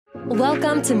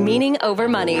Welcome to Meaning Over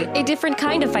Money, a different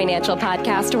kind of financial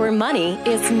podcast where money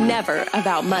is never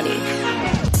about money.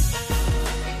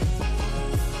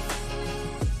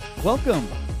 Welcome.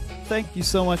 Thank you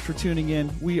so much for tuning in.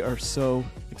 We are so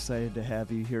excited to have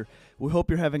you here. We hope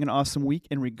you're having an awesome week,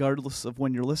 and regardless of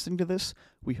when you're listening to this,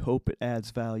 we hope it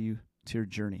adds value to your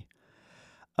journey.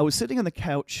 I was sitting on the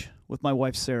couch with my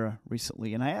wife, Sarah,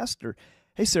 recently, and I asked her,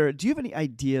 "Hey, Sarah, do you have any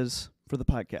ideas for the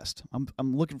podcast?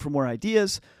 I'm looking for more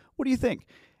ideas. What do you think?"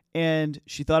 And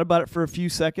she thought about it for a few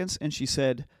seconds, and she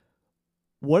said,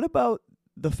 "What about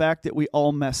the fact that we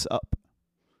all mess up?"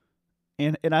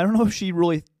 And I don't know if she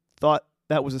really thought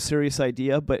that was a serious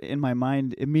idea, but in my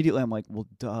mind, immediately I'm like, well,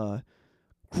 duh.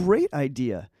 Great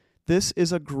idea. This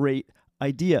is a great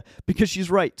idea because she's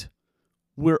right.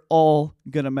 We're all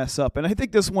going to mess up. And I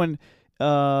think this one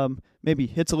maybe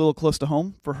hits a little close to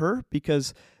home for her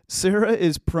because Sarah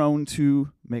is prone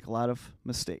to make a lot of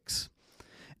mistakes.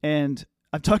 And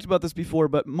I've talked about this before,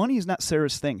 but money is not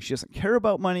Sarah's thing. She doesn't care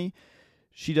about money.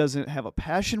 She doesn't have a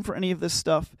passion for any of this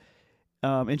stuff.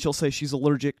 And she'll say she's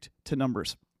allergic to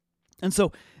numbers. And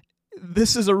so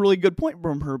this is a really good point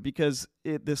from her because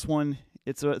it's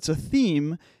a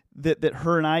theme that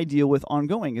her and I deal with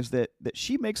ongoing is that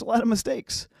she makes a lot of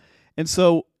mistakes. And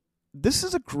so this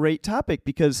is a great topic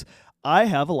because I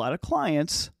have a lot of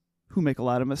clients who make a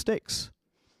lot of mistakes.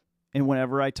 And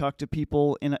whenever I talk to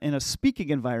people in a speaking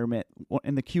environment,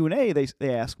 in the Q&A, they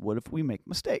ask, what if we make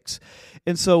mistakes?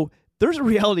 And so there's a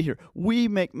reality here. We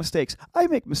make mistakes. I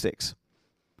make mistakes.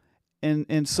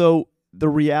 And so the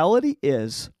reality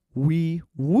is we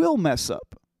will mess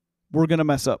up. We're going to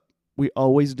mess up. We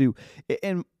always do.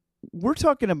 And we're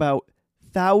talking about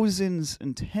thousands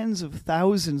and tens of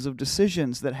thousands of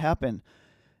decisions that happen,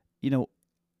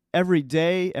 every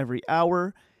day, every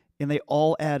hour, and they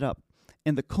all add up.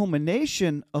 And the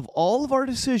culmination of all of our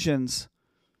decisions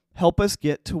help us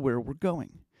get to where we're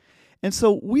going. And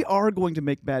so we are going to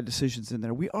make bad decisions in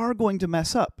there. We are going to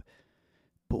mess up.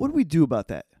 But what do we do about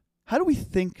that? How do we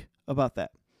think about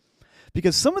that?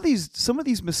 Because some of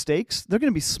these mistakes, they're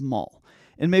going to be small.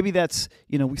 And maybe that's,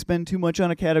 we spend too much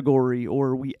on a category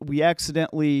or we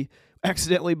accidentally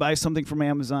buy something from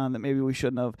Amazon that maybe we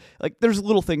shouldn't have. Like there's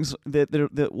little things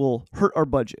that will hurt our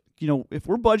budget. If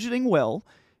we're budgeting well,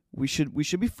 we should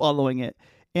be following it.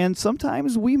 And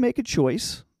sometimes we make a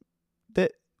choice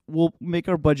that will make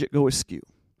our budget go askew.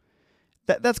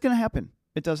 That's going to happen.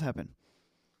 It does happen.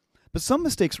 But some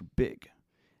mistakes are big.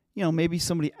 Maybe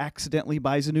somebody accidentally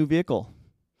buys a new vehicle.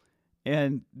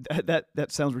 And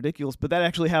that sounds ridiculous, but that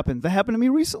actually happened. That happened to me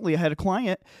recently. I had a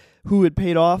client who had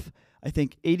paid off, I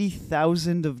think,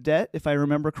 $80,000 of debt, if I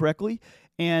remember correctly.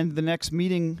 And the next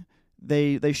meeting,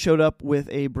 they showed up with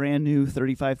a brand new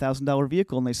 $35,000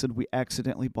 vehicle, and they said, "We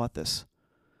accidentally bought this."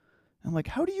 I'm like,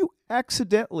 "How do you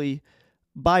accidentally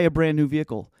buy a brand new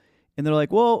vehicle?" And they're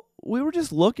like, "Well, we were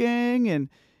just looking,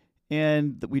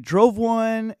 and we drove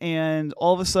one, and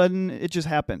all of a sudden, it just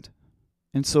happened."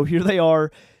 And so here they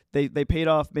are. They paid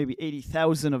off maybe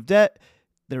 $80,000 of debt.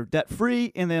 They're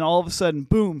debt-free, and then all of a sudden,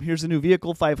 boom, here's a new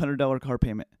vehicle, $500 car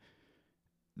payment.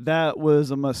 That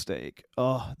was a mistake.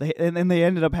 They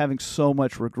ended up having so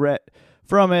much regret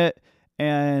from it,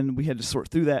 and we had to sort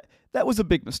through that. That was a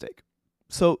big mistake.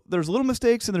 So there's little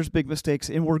mistakes and there's big mistakes,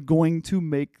 and we're going to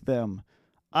make them.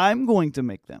 I'm going to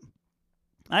make them.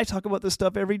 I talk about this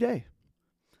stuff every day.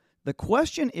 The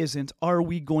question isn't, are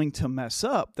we going to mess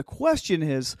up? The question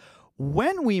is,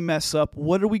 when we mess up,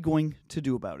 what are we going to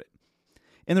do about it?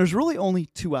 And there's really only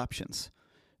two options.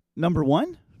 Number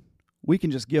one, we can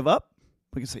just give up.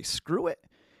 We can say, screw it.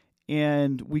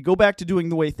 And we go back to doing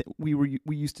the way we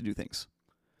used to do things.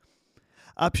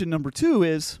 Option number two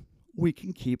is we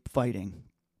can keep fighting.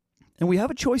 And we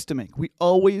have a choice to make. We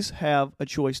always have a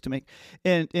choice to make.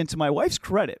 And to my wife's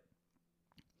credit,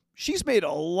 she's made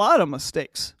a lot of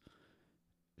mistakes.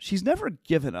 She's never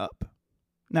given up.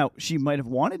 Now, she might have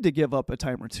wanted to give up a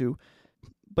time or two,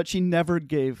 but she never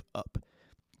gave up.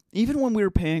 Even when we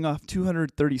were paying off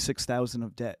 $236,000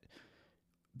 of debt,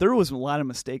 there was a lot of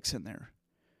mistakes in there,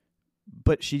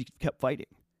 but she kept fighting.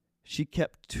 She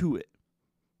kept to it.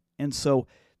 And so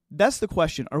that's the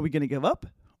question. Are we going to give up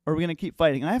or are we going to keep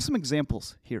fighting? And I have some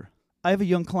examples here. I have a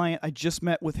young client. I just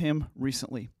met with him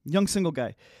recently, young single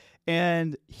guy,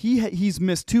 and he's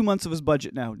missed 2 months of his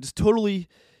budget now,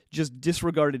 just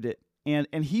disregarded it.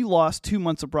 And he lost 2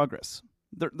 months of progress.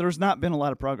 There's not been a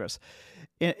lot of progress.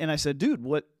 And I said, "Dude,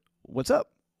 what's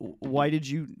up? Why did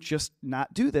you just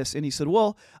not do this?" And he said,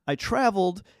 "Well, I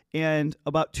traveled, and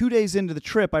about 2 days into the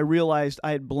trip, I realized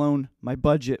I had blown my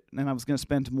budget, and I was going to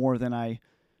spend more than I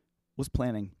was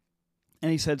planning."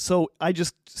 And he said, "So I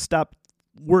just stopped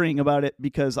worrying about it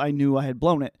because I knew I had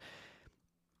blown it.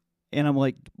 And I'm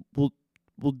like,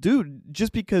 well, dude,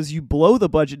 just because you blow the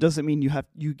budget doesn't mean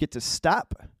you get to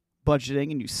stop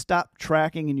budgeting and you stop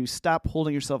tracking and you stop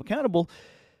holding yourself accountable.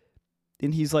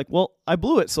 And he's like, well, I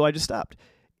blew it, so I just stopped.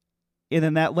 And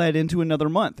then that led into another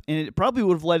month. And it probably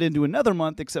would have led into another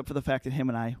month except for the fact that him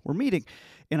and I were meeting.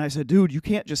 And I said, dude, you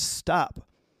can't just stop.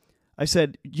 I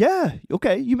said, yeah,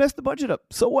 okay, you messed the budget up.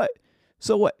 So what?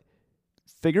 So what?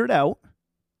 Figure it out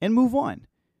and move on.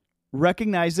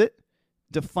 Recognize it,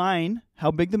 define how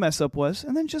big the mess up was,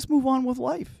 and then just move on with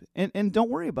life. And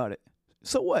don't worry about it.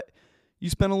 So what? You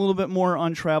spent a little bit more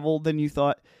on travel than you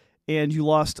thought, and you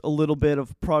lost a little bit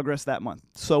of progress that month.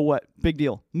 So what? Big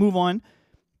deal. Move on,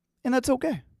 and that's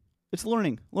okay. It's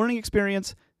learning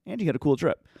experience, and you had a cool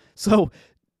trip. So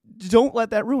don't let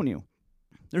that ruin you.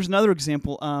 There's another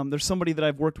example. There's somebody that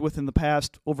I've worked with in the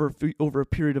past over a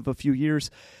period of a few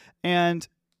years, and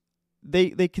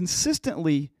they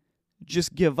consistently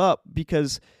just give up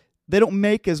because they don't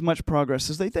make as much progress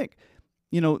as they think.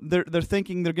 They're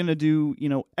thinking they're going to do,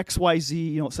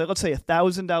 XYZ, so let's say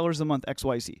 $1,000 a month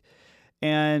XYZ.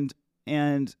 And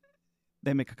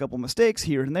they make a couple mistakes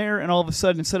here and there, and all of a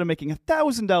sudden, instead of making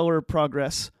 $1,000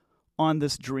 progress on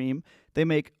this dream, they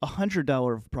make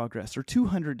 $100 of progress or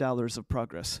 $200 of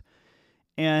progress.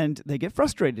 And they get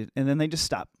frustrated, and then they just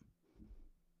stop.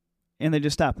 And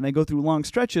they go through long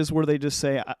stretches where they just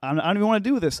say, I don't even want to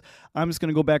do this. I'm just going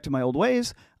to go back to my old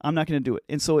ways. I'm not going to do it.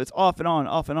 And so it's off and on,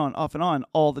 off and on, off and on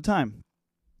all the time.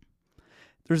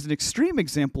 There's an extreme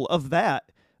example of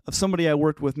that, of somebody I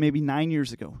worked with maybe 9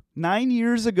 years ago. 9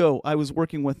 years ago, I was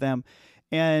working with them,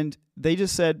 and they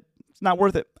just said, it's not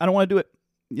worth it. I don't want to do it.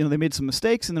 They made some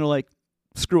mistakes, and they're like,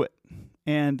 screw it.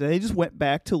 And they just went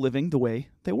back to living the way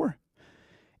they were.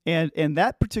 And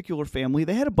that particular family,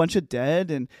 they had a bunch of debt,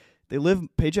 and they lived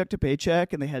paycheck to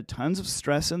paycheck, and they had tons of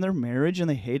stress in their marriage, and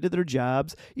they hated their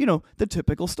jobs. The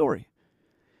typical story.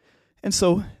 And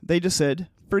so they just said,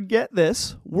 forget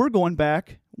this. We're going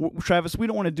back. Travis, we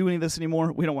don't want to do any of this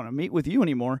anymore. We don't want to meet with you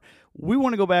anymore. We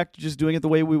want to go back to just doing it the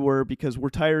way we were because we're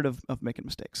tired of making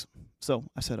mistakes. So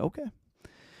I said, okay.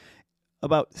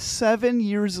 About 7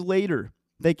 years later,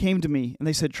 they came to me, and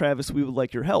they said, Travis, we would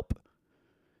like your help.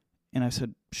 And I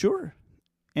said, sure.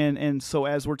 And so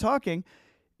as we're talking,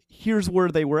 here's where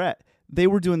they were at. They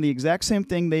were doing the exact same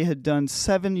thing they had done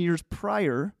 7 years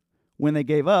prior when they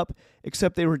gave up,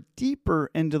 except they were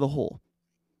deeper into the hole.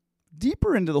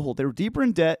 Deeper into the hole. They were deeper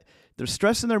in debt. Their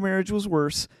stress in their marriage was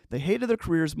worse. They hated their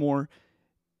careers more.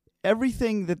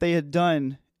 Everything that they had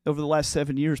done over the last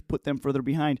 7 years put them further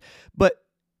behind. But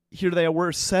here they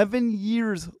were 7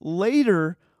 years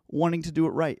later wanting to do it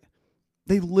right.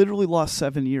 They literally lost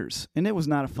 7 years, and it was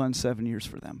not a fun 7 years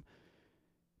for them.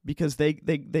 Because they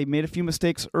made a few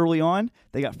mistakes early on,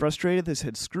 they got frustrated, they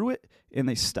said, screw it, and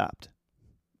they stopped.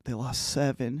 They lost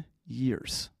 7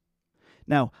 years.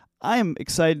 Now, I am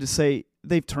excited to say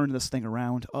they've turned this thing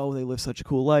around. Oh, they live such a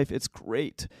cool life. It's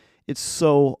great. It's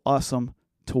so awesome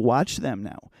to watch them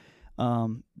now.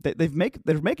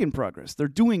 They're making progress. They're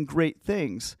doing great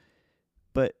things,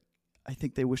 but I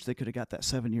think they wish they could have got that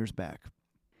 7 years back.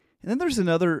 And then there's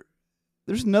another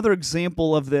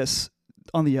example of this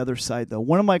on the other side, though.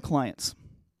 One of my clients,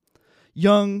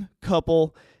 young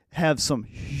couple, have some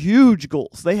huge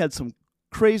goals. They had some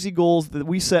crazy goals that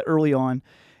we set early on,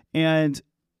 and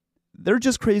they're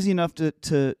just crazy enough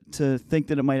to think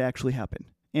that it might actually happen.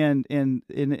 And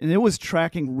it was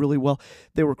tracking really well.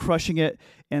 They were crushing it,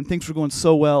 and things were going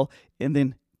so well, and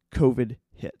then COVID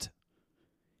hit.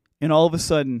 And all of a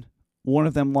sudden, one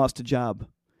of them lost a job.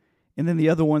 And then the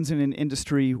other one's in an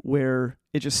industry where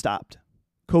it just stopped.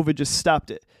 COVID just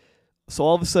stopped it. So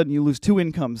all of a sudden you lose two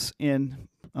incomes in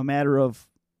a matter of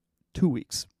 2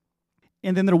 weeks.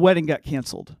 And then their wedding got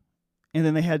canceled. And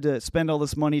then they had to spend all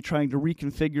this money trying to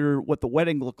reconfigure what the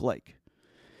wedding looked like.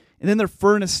 And then their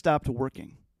furnace stopped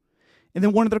working. And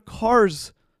then one of their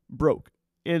cars broke.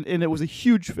 And it was a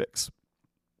huge fix.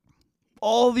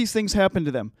 All these things happened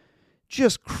to them.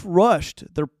 Just crushed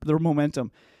their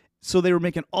momentum. So they were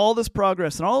making all this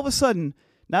progress, and all of a sudden,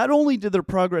 not only did their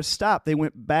progress stop, they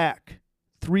went back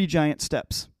 3 giant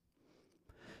steps.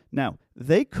 Now,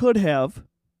 they could have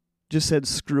just said,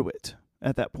 screw it,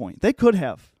 at that point. They could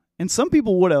have, and some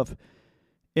people would have,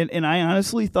 and I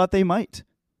honestly thought they might,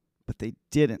 but they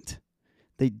didn't.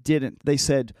 They didn't. They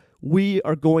said, we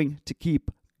are going to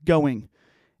keep going,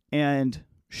 and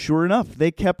sure enough, they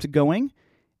kept going,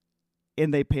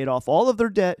 and they paid off all of their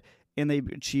debt, and they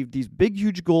achieved these big,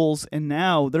 huge goals, and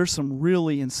now there's some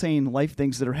really insane life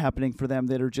things that are happening for them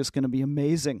that are just going to be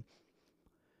amazing,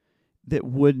 that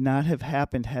would not have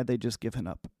happened had they just given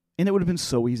up. And it would have been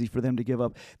so easy for them to give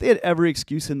up. They had every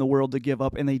excuse in the world to give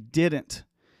up, and they didn't.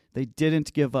 They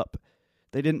didn't give up.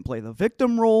 They didn't play the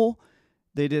victim role.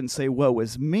 They didn't say, woe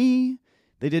is me.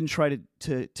 They didn't try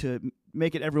to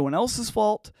make it everyone else's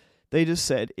fault. They just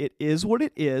said, it is what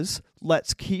it is.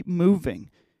 Let's keep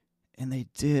moving. And they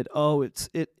did. Oh,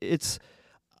 it's.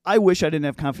 I wish I didn't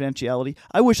have confidentiality.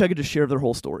 I wish I could just share their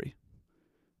whole story.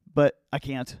 But I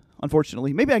can't,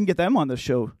 unfortunately. Maybe I can get them on the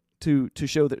show to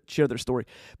share their story.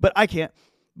 But I can't.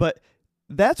 But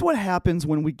that's what happens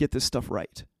when we get this stuff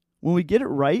right. When we get it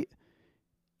right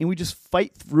and we just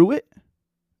fight through it,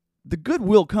 the good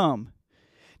will come.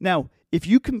 Now, if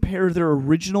you compare their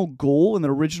original goal and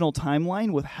their original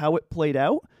timeline with how it played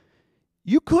out,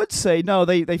 you could say, no,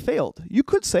 they failed. You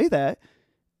could say that.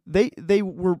 They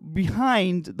were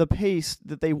behind the pace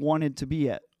that they wanted to be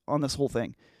at on this whole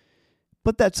thing.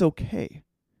 But that's okay.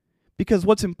 Because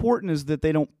what's important is that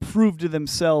they don't prove to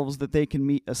themselves that they can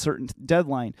meet a certain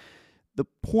deadline. The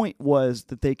point was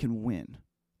that they can win.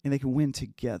 And they can win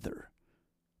together.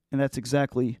 And that's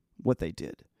exactly what they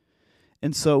did.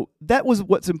 And so that was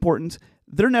what's important.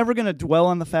 They're never going to dwell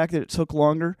on the fact that it took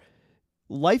longer.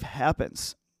 Life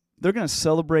happens. They're going to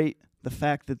celebrate the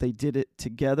fact that they did it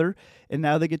together, and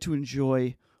now they get to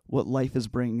enjoy what life is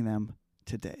bringing them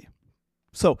today.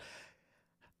 So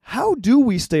how do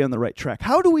we stay on the right track?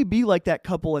 How do we be like that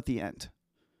couple at the end?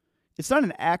 It's not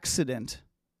an accident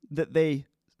that they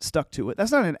stuck to it.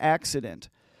 That's not an accident.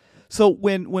 So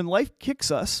when life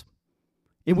kicks us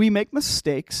and we make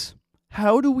mistakes,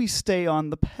 how do we stay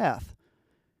on the path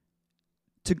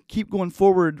to keep going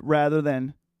forward rather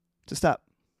than to stop?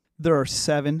 There are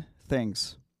 7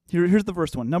 things. Here's the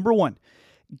first one. Number 1,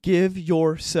 give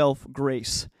yourself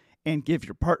grace and give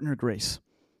your partner grace.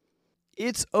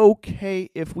 It's okay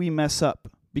if we mess up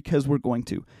because we're going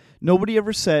to. Nobody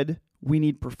ever said we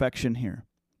need perfection here.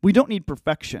 We don't need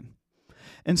perfection.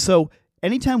 And so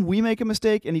anytime we make a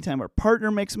mistake, anytime our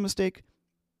partner makes a mistake,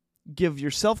 give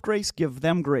yourself grace, give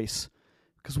them grace.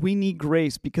 Because we need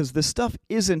grace, because this stuff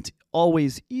isn't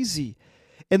always easy.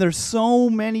 And there's so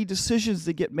many decisions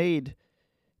that get made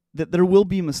that there will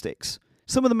be mistakes.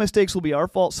 Some of the mistakes will be our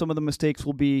fault. Some of the mistakes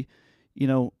will be,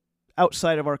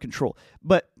 outside of our control.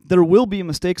 But there will be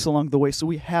mistakes along the way, so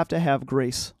we have to have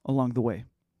grace along the way.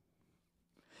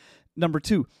 Number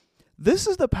 2, this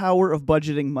is the power of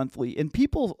budgeting monthly. And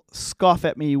people scoff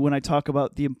at me when I talk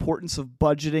about the importance of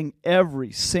budgeting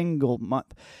every single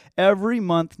month. Every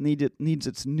month needs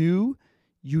its new,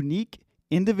 unique,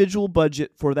 individual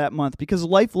budget for that month because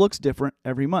life looks different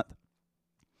every month.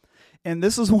 And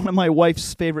this is one of my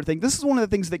wife's favorite things. This is one of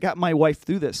the things that got my wife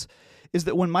through this, is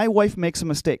that when my wife makes a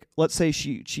mistake, let's say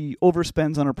she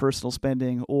overspends on her personal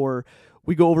spending, or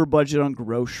we go over budget on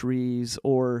groceries,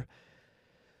 or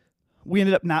we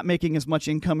ended up not making as much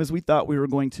income as we thought we were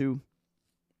going to.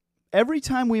 Every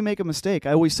time we make a mistake,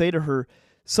 I always say to her,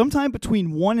 sometime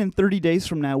between 1 and 30 days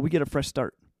from now, we get a fresh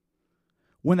start.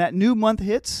 When that new month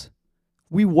hits,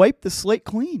 we wipe the slate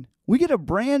clean. We get a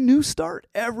brand new start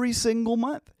every single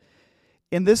month.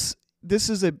 And this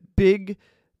is a big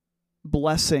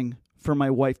blessing for my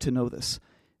wife to know this,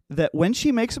 that when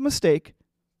she makes a mistake,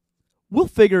 we'll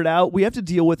figure it out. We have to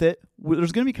deal with it.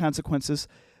 There's going to be consequences.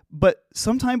 But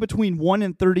sometime between 1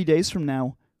 and 30 days from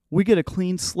now, we get a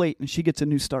clean slate and she gets a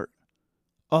new start.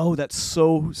 Oh, that's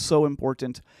so, so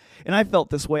important. And I felt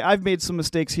this way. I've made some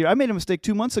mistakes here. I made a mistake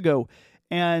 2 months ago,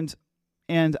 and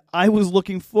I was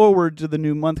looking forward to the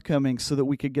new month coming so that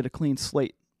we could get a clean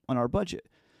slate on our budget.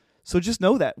 So just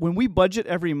know that when we budget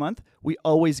every month, we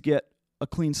always get a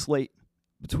clean slate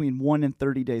between 1 and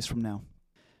 30 days from now.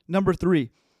 Number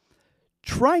 3,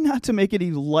 try not to make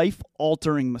any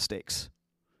life-altering mistakes.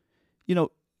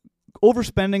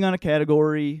 Overspending on a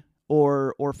category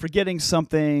or forgetting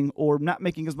something or not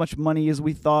making as much money as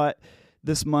we thought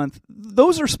this month,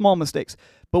 those are small mistakes.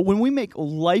 But when we make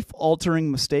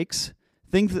life-altering mistakes,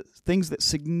 things that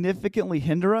significantly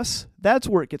hinder us, that's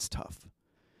where it gets tough.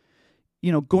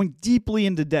 Going deeply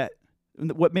into debt.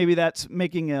 What maybe that's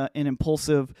making an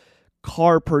impulsive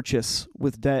car purchase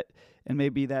with debt, and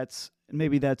maybe that's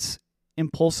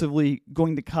impulsively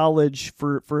going to college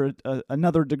for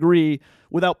another degree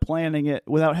without planning it,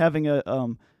 without having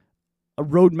a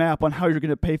roadmap on how you're going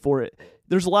to pay for it.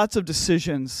 There's lots of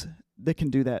decisions that can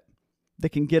do that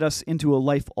can get us into a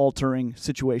life-altering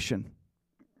situation.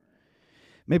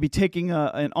 Maybe taking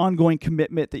an ongoing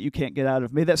commitment that you can't get out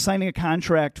of. Maybe that's signing a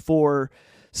contract for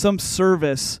some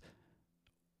service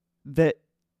that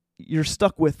you're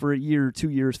stuck with for a year, 2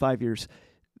 years, 5 years.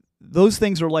 Those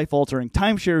things are life-altering.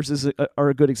 Timeshares are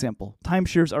a good example.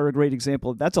 Timeshares are a great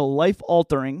example. That's a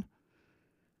life-altering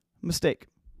mistake.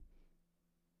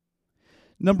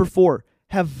 Number 4,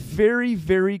 have very,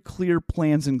 very clear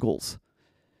plans and goals.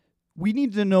 We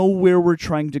need to know where we're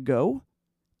trying to go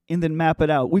and then map it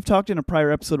out. We've talked in a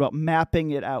prior episode about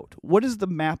mapping it out. What does the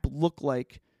map look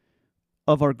like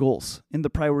of our goals and the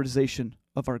prioritization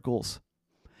of our goals?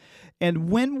 And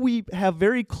when we have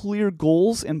very clear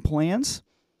goals and plans,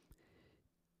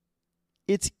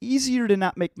 it's easier to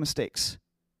not make mistakes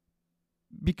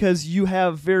because you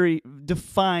have very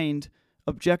defined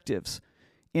objectives.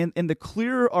 And the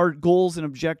clearer our goals and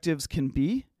objectives can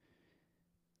be,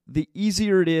 the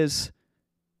easier it is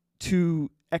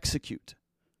to execute.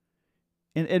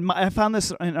 And I found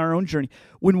this in our own journey.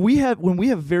 When we have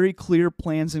very clear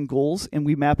plans and goals and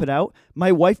we map it out,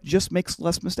 my wife just makes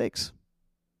less mistakes.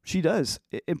 She does.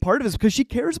 And part of it is because she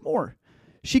cares more.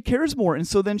 She cares more. And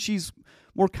so then she's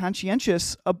more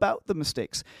conscientious about the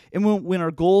mistakes. And when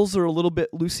our goals are a little bit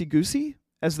loosey-goosey,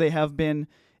 as they have been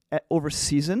over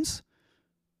seasons,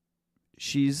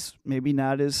 she's maybe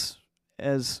not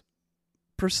as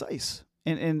precise.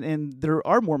 And there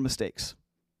are more mistakes.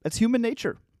 That's human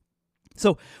nature.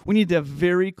 So we need to have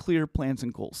very clear plans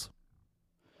and goals.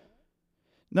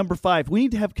 Number 5, we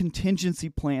need to have contingency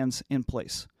plans in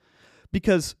place.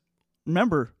 Because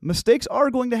remember, mistakes are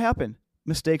going to happen.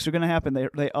 Mistakes are going to happen.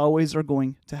 They always are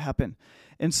going to happen.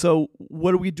 And so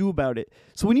what do we do about it?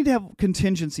 So we need to have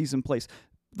contingencies in place.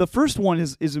 The first one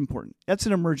is important. That's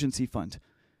an emergency fund.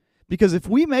 Because if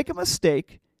we make a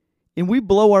mistake and we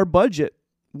blow our budget,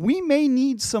 we may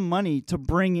need some money to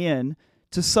bring in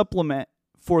to supplement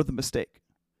for the mistake.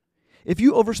 If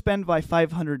you overspend by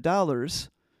 $500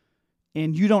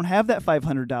 and you don't have that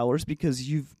 $500 because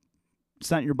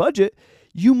it's not your budget,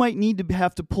 you might need to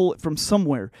have to pull it from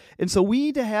somewhere. And so we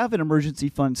need to have an emergency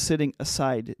fund sitting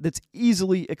aside that's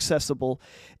easily accessible,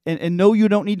 and know you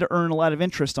don't need to earn a lot of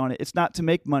interest on it. It's not to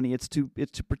make money. It's to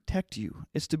protect you.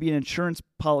 It's to be an insurance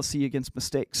policy against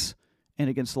mistakes and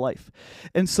against life.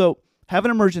 And so have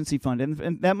an emergency fund,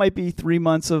 and that might be 3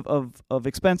 months of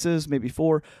expenses, maybe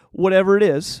 4, whatever it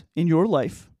is in your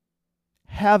life.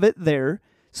 Have it there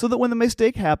so that when the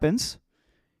mistake happens,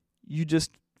 you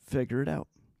just figure it out.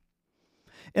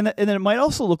 And then it might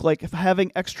also look like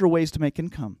having extra ways to make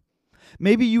income.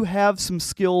 Maybe you have some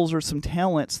skills or some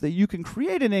talents that you can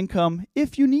create an income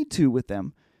if you need to with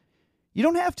them. You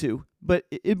don't have to, but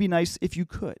it'd be nice if you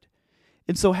could.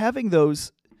 And so having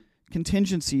those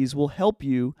contingencies will help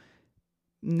you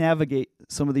navigate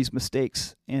some of these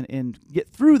mistakes and get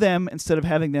through them instead of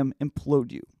having them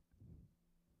implode you.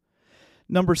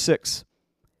 Number 6,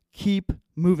 keep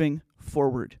moving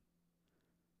forward.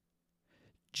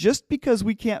 Just because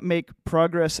we can't make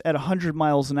progress at 100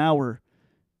 miles an hour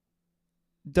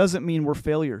doesn't mean we're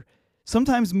failure.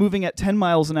 Sometimes moving at 10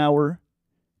 miles an hour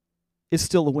is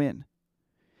still a win.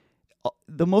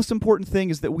 The most important thing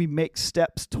is that we make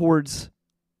steps towards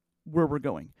where we're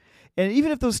going. And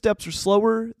even if those steps are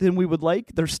slower than we would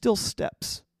like, they're still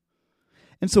steps.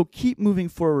 And so keep moving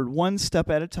forward one step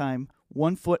at a time,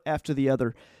 one foot after the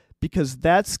other, because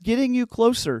that's getting you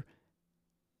closer.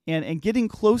 And getting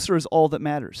closer is all that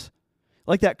matters.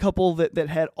 Like that couple that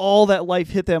had all that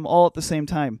life hit them all at the same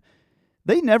time.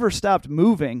 They never stopped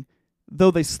moving,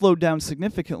 though they slowed down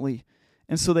significantly.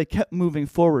 And so they kept moving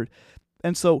forward.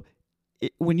 And so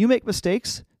when you make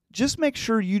mistakes, just make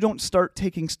sure you don't start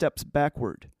taking steps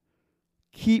backward.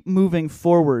 Keep moving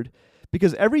forward,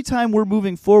 because every time we're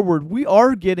moving forward, we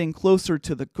are getting closer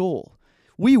to the goal.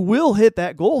 We will hit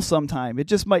that goal sometime. It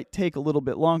just might take a little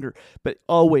bit longer, but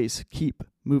always keep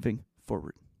moving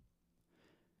forward.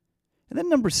 And then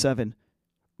number 7,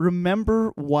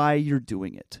 remember why you're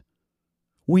doing it.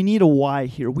 We need a why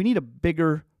here. We need a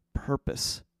bigger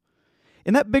purpose.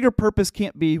 And that bigger purpose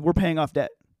can't be we're paying off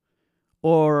debt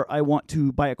or I want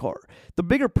to buy a car. The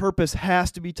bigger purpose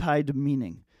has to be tied to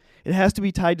meaning. It has to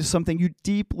be tied to something you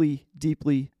deeply,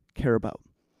 deeply care about.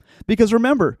 Because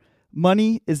remember,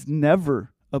 money is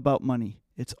never about money.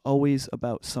 It's always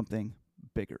about something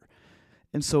bigger.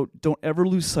 And so don't ever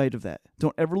lose sight of that.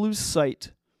 Don't ever lose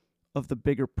sight of the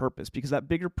bigger purpose, because that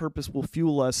bigger purpose will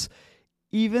fuel us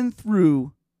even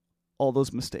through all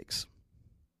those mistakes.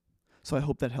 So I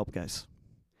hope that helped, guys.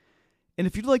 And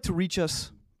if you'd like to reach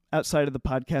us outside of the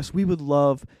podcast, we would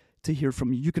love to hear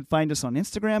from you. You can find us on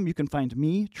Instagram. You can find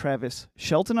me, Travis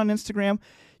Shelton, on Instagram.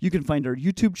 You can find our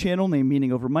YouTube channel named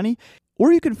Meaning Over Money.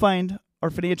 Or you can find our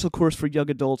financial course for young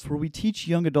adults, where we teach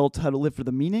young adults how to live for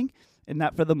the meaning and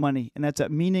not for the money. And that's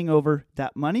at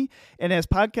meaningover.money. And as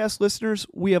podcast listeners,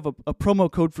 we have a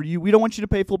promo code for you. We don't want you to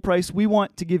pay full price. We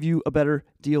want to give you a better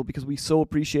deal because we so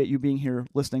appreciate you being here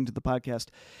listening to the podcast.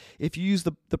 If you use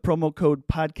the promo code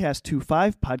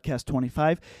podcast25,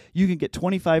 podcast25, you can get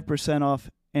 25% off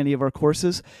any of our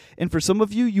courses. And for some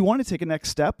of you, you want to take a next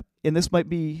step, and this might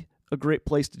be a great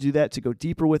place to do that, to go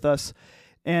deeper with us.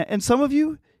 And some of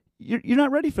you, you're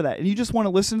not ready for that, and you just want to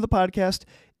listen to the podcast,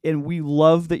 and we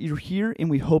love that you're here, and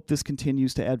we hope this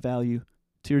continues to add value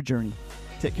to your journey.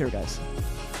 Take care, guys.